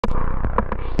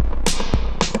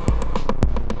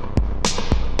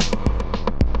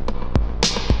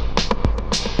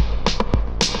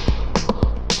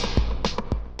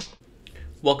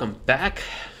Welcome back.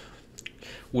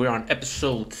 We're on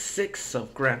episode 6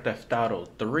 of Grand Theft Auto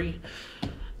 3.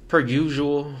 Per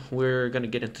usual, we're gonna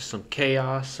get into some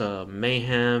chaos,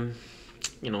 mayhem,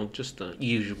 just the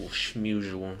usual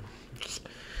schmusual.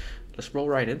 Let's roll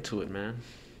right into it, man.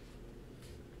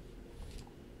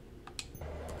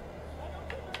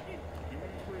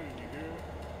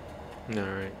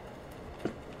 Alright.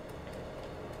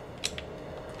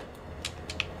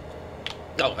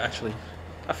 Oh, actually,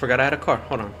 I forgot I had a car.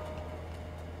 Hold on.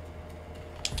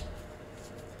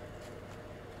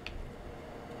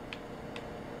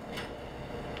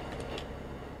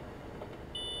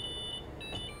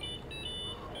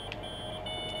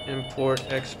 Import,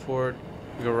 export,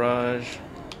 garage,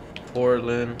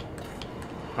 Portland,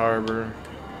 harbor.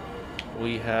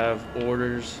 We have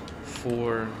orders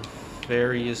for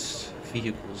various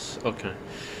vehicles. Okay.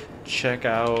 Check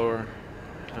our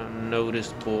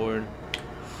notice board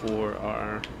for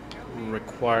our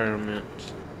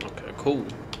requirements. Okay, cool.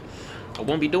 I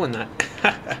won't be doing that.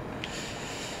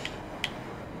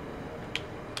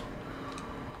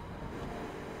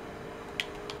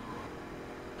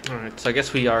 Alright, so I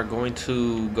guess we are going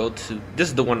to go to... This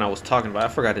is the one I was talking about. I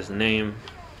forgot his name.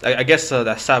 I guess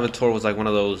that Saboteur was like one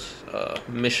of those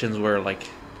missions where like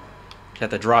you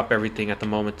have to drop everything at the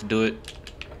moment to do it.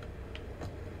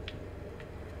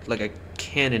 Like a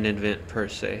canon event per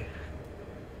se.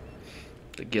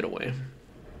 The getaway.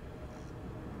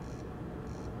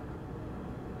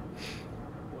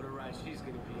 What a ride she's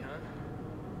gonna be,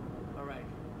 huh? Alright,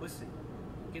 listen.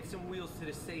 Get some wheels to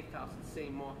the safe house at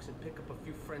St. Mark's and pick up a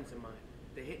few friends of mine.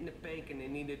 They're hitting the bank and they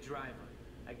need a driver.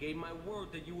 I gave my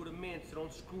word that you were the man, so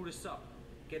don't screw this up.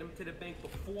 Get them to the bank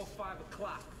before 5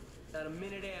 o'clock, not a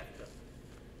minute after.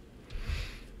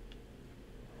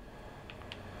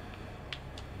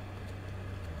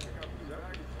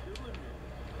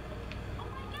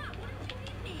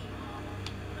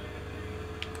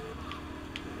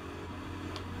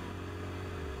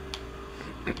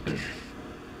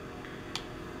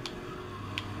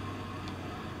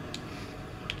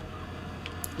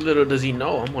 Little does he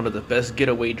know, I'm one of the best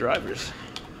getaway drivers.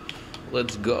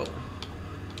 Let's go.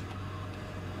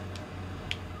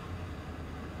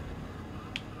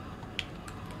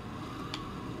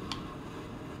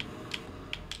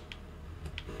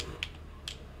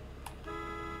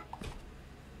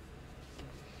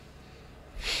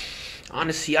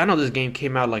 Honestly, I know this game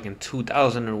came out like in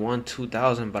 2001,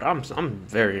 2000, but I'm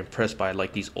very impressed by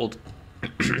like these old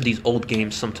these old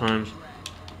games sometimes.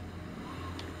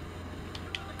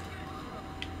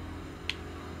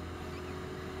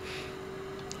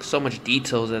 So much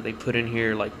details that they put in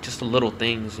here, like just the little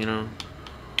things, you know.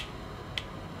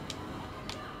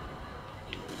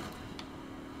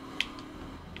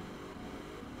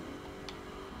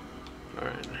 All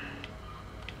right.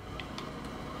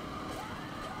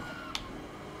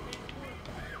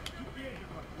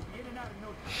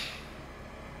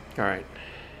 All right.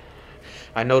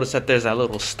 I noticed that there's that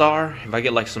little star. If I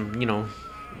get like some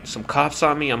cops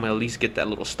on me, I'm gonna at least get that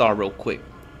little star real quick.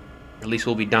 At least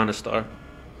we'll be down a star.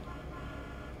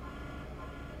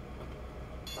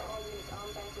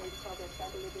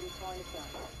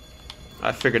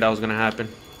 I figured that was gonna happen.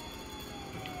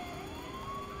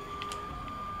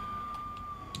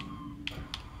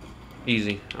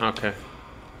 Easy. Okay.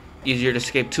 Easier to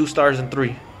escape 2 stars than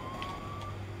 3.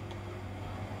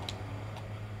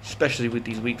 Especially with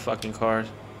these weak fucking cars.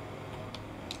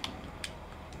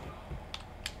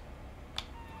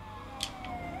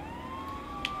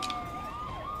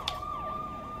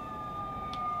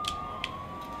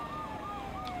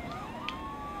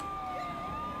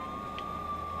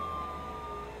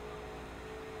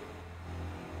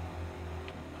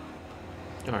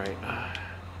 Alright.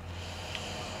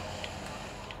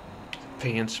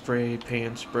 Pay and spray, pay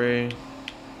and spray.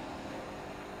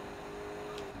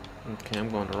 Okay, I'm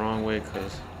going the wrong way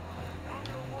because...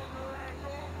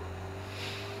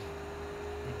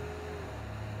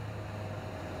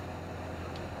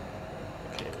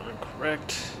 Okay, I'm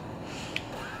correct.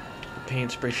 The pay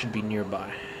and spray should be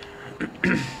nearby.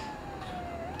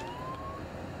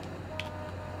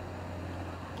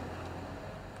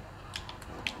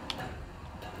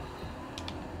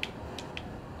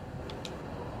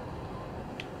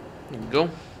 There we go.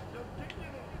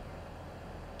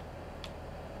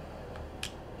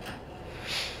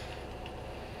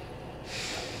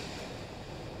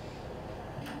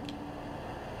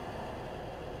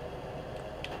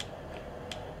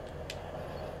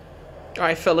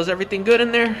 Alright, fellas, everything good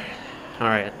in there?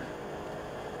 Alright.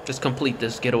 Just complete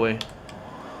this getaway.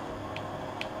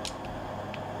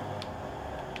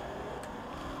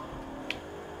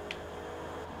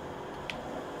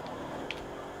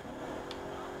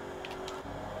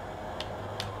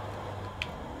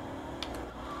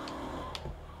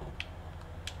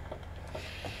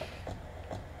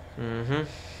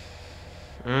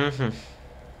 Mm-hmm. Mm-hmm.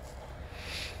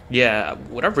 Yeah,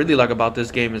 what I really like about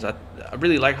this game is I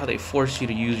really like how they force you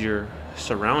to use your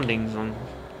surroundings on,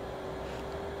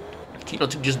 to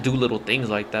just do little things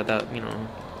like that. That,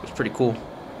 it's pretty cool.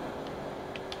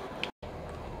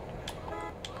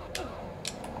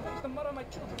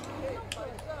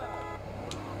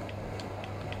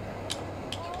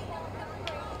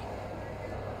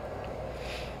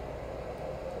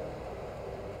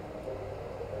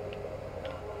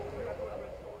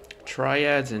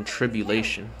 Triads and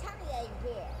tribulation.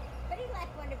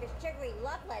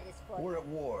 We're at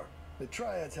war. The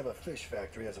Triads have a fish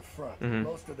factory as a front.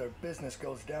 Most of their business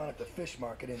goes down at the fish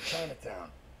market in Chinatown.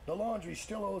 The laundry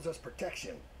still owes us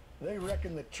protection. They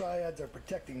reckon the Triads are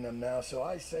protecting them now, so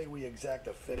I say we exact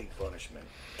a fitting punishment.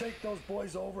 Take those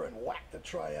boys over and whack the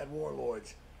Triad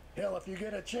warlords. Hell, if you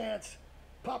get a chance,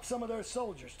 pop some of their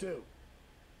soldiers too.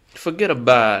 Forget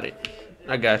about it.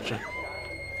 I got you.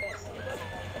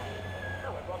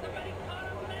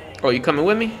 Oh, you coming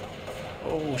with me?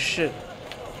 Oh, shit.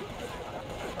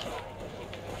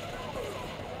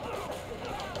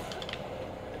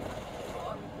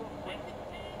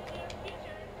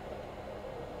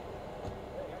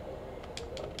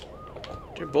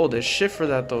 They're bold as shit for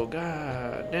that, though.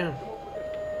 God damn.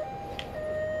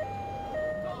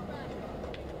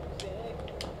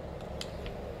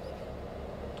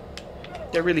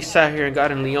 They really sat here and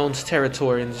got in Leon's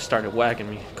territory and just started whacking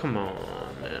me. Come on,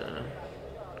 man.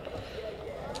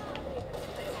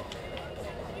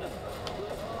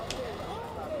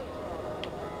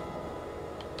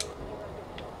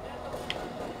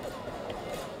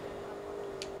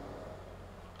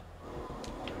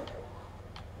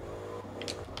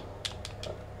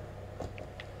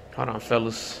 Hold on,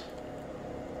 fellas.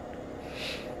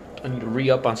 I need to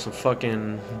re-up on some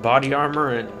fucking body armor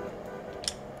and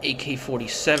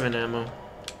AK-47 ammo.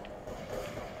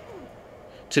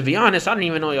 To be honest, I didn't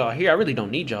even know y'all here. I really don't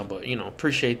need y'all, but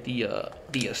appreciate the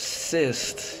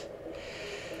assist.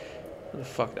 Where the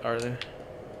fuck are they?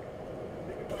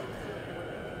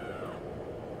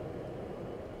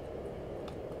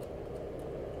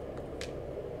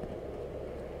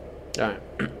 Alright.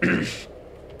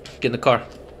 Get in the car.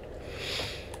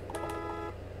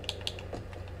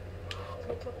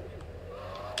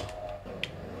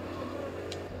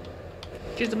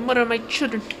 She's the mother of my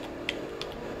children.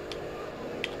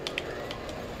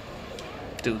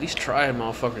 Dude, these Triad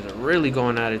motherfuckers are really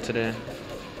going at it today.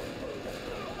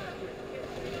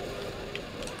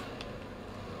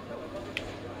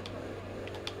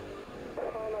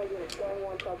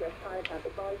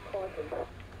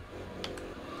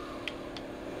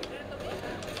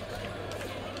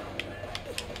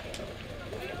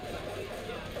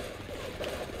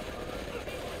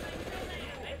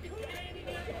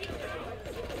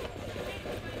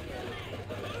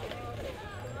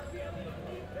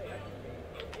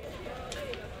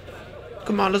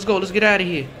 Come on, let's go. Let's get out of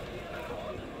here.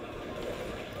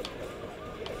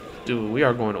 Dude, we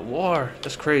are going to war.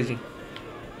 That's crazy.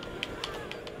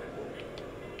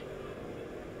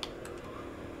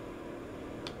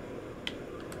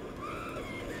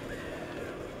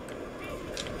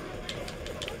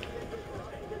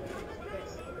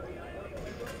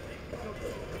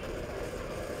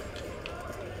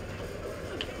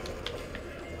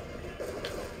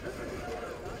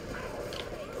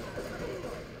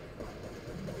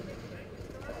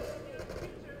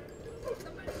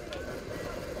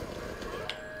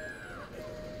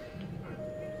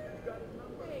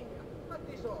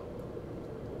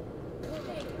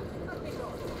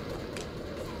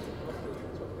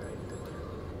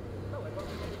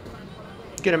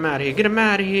 Get him out of here. Get him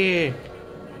out of here.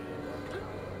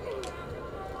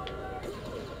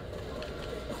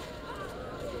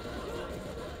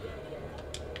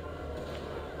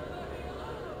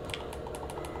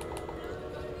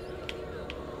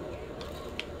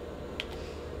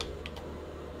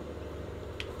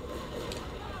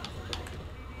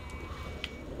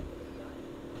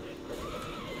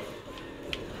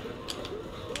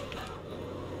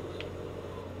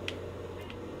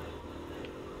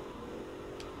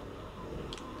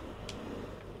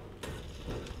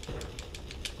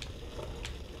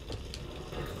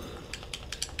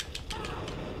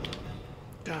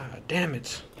 God damn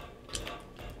it.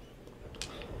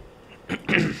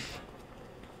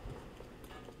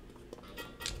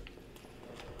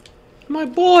 My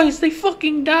boys, they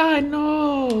fucking died.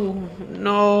 No.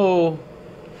 No.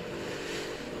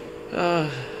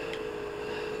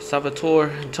 Salvatore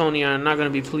and Tony are not gonna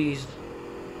be pleased.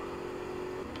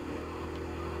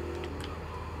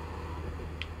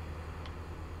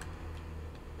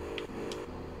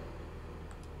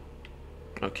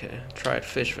 Okay, tried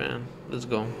fish van. Let's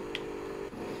go.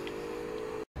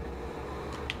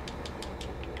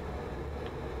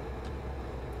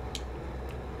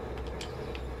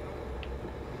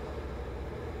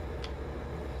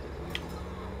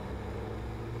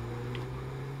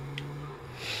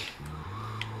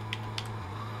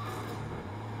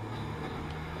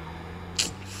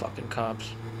 Fucking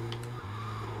cops.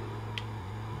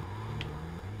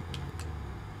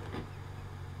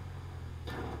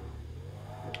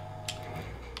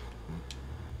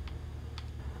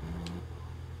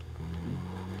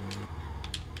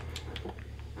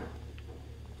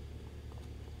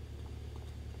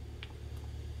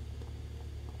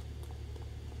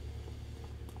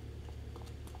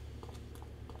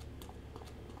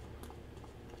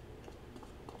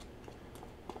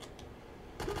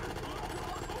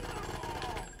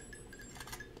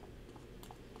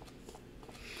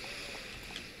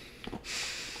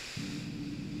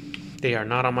 They are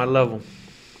not on my level.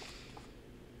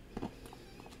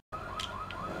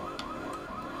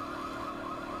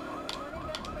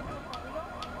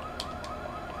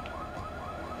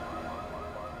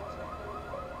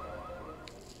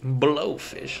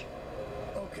 Blowfish.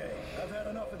 Okay, I've had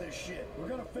enough of this shit. We're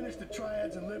gonna finish the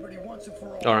triads and Liberty once and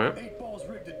for all. Alright. 8 Ball's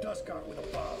rigged a dust cart with a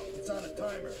bomb. It's on a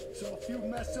timer, so if you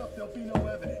mess up, there'll be no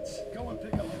evidence. Go and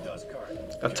pick up the dust cart.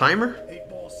 A timer? 8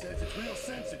 Ball says it's real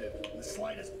sensitive. The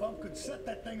slightest bump could set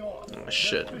that thing off. Oh,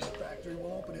 shit. That fish factory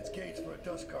will open its gates for a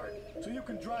dust cart, so you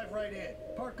can drive right in.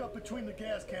 Park up between the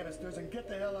gas canisters and get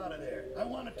the hell out of there. I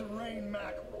want it to rain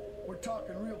mackerel. We're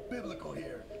talking real biblical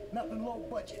here. Nothing low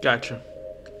budget. Gotcha.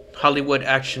 Hollywood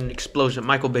action explosion,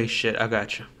 Michael Bay shit. I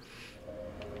gotcha.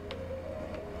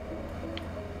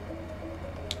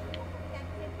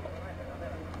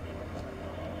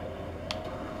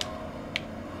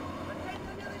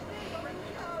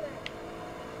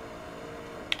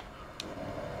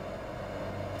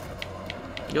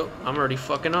 Yo, I'm already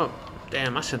fucking up.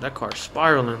 Damn, I sent that car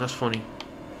spiraling. That's funny.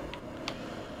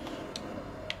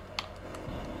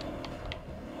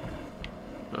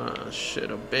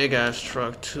 Shit, a big ass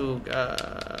truck too.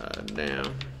 God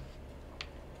damn.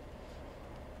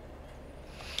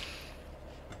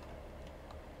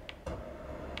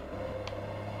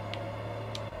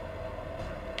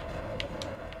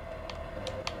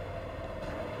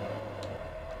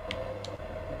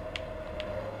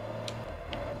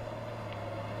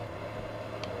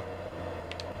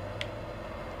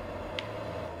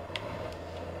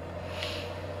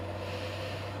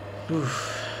 Oof.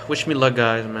 Wish me luck,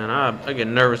 guys, man. I get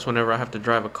nervous whenever I have to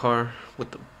drive a car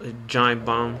with a giant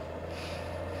bomb.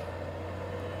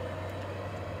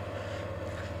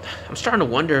 I'm starting to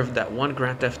wonder if that one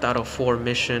Grand Theft Auto 4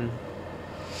 mission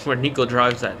where Nico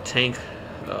drives that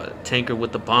tanker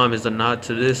with the bomb is a nod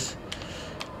to this.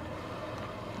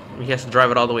 He has to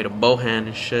drive it all the way to Bohan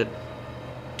and shit.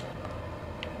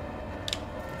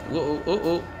 Whoa,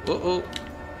 whoa.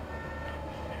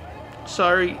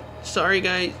 Sorry,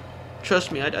 guys.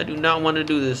 Trust me, I do not want to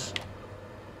do this.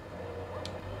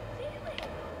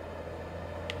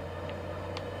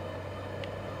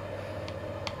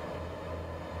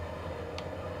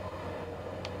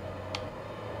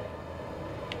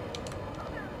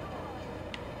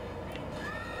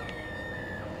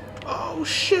 Oh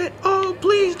shit! Oh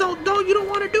please don't! You don't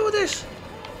want to do this.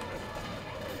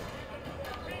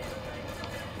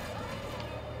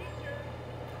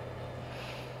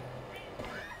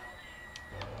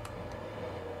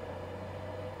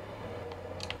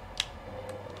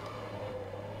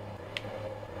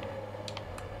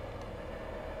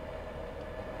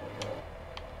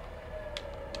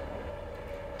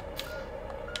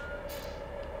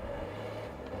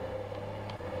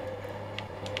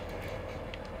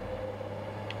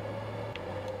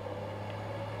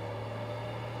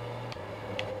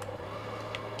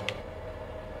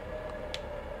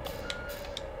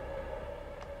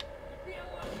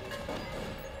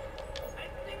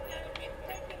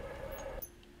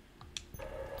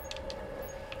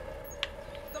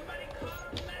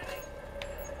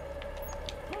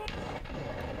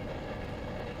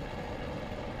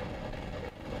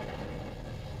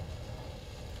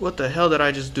 What the hell did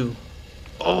I just do?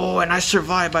 Oh, and I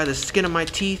survived by the skin of my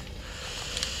teeth?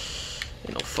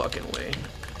 Ain't no fucking way.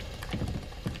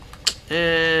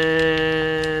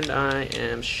 And I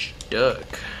am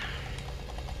stuck.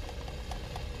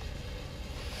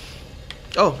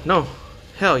 Oh, no.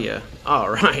 Hell yeah.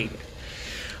 Alright.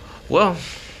 Well,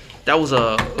 that was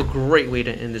a great way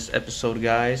to end this episode,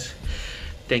 guys.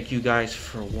 Thank you guys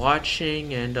for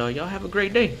watching, and y'all have a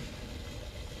great day.